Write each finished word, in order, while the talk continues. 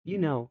You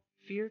know,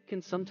 fear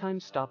can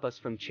sometimes stop us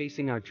from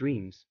chasing our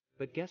dreams,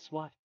 but guess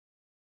what?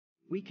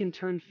 We can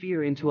turn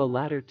fear into a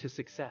ladder to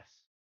success.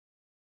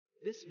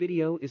 This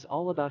video is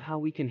all about how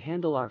we can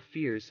handle our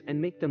fears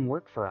and make them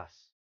work for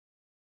us.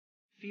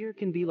 Fear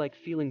can be like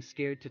feeling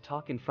scared to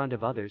talk in front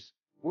of others,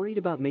 worried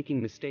about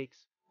making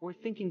mistakes, or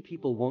thinking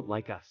people won't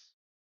like us.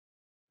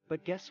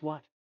 But guess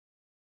what?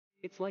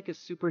 It's like a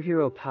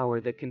superhero power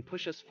that can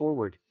push us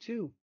forward,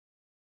 too.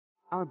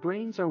 Our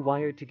brains are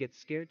wired to get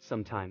scared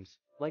sometimes,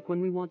 like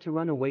when we want to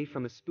run away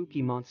from a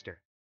spooky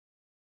monster.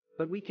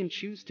 But we can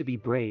choose to be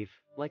brave,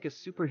 like a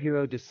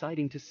superhero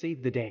deciding to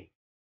save the day.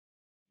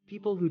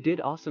 People who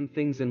did awesome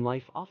things in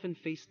life often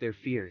faced their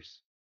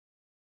fears.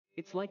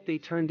 It's like they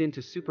turned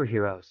into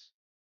superheroes.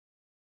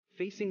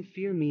 Facing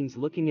fear means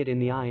looking it in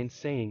the eye and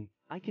saying,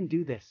 I can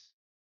do this.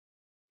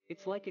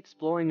 It's like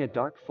exploring a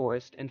dark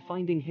forest and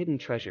finding hidden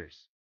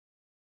treasures.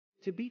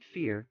 To beat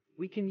fear,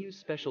 we can use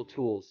special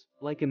tools,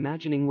 like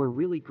imagining we're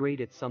really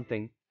great at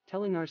something,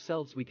 telling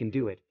ourselves we can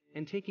do it,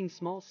 and taking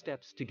small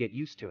steps to get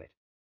used to it.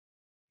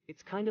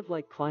 It's kind of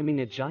like climbing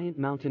a giant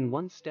mountain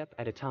one step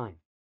at a time.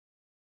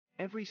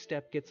 Every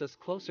step gets us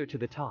closer to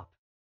the top.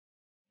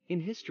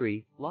 In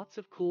history, lots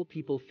of cool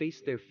people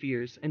faced their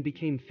fears and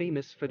became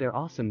famous for their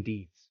awesome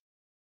deeds.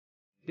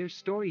 Their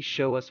stories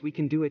show us we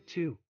can do it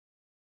too.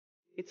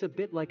 It's a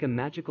bit like a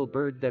magical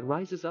bird that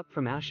rises up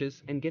from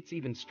ashes and gets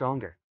even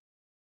stronger.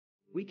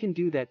 We can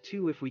do that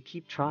too if we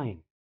keep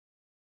trying.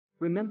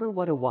 Remember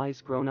what a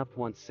wise grown-up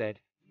once said,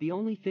 the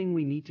only thing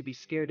we need to be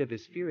scared of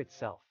is fear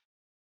itself.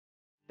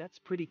 That's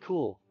pretty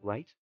cool,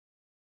 right?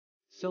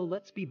 So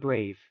let's be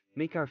brave,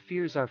 make our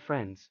fears our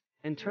friends,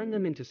 and turn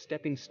them into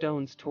stepping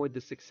stones toward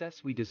the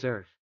success we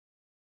deserve.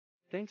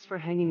 Thanks for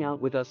hanging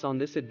out with us on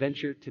this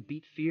adventure to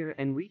beat fear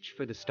and reach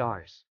for the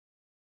stars.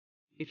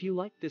 If you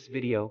liked this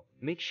video,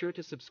 make sure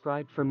to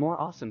subscribe for more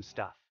awesome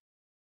stuff.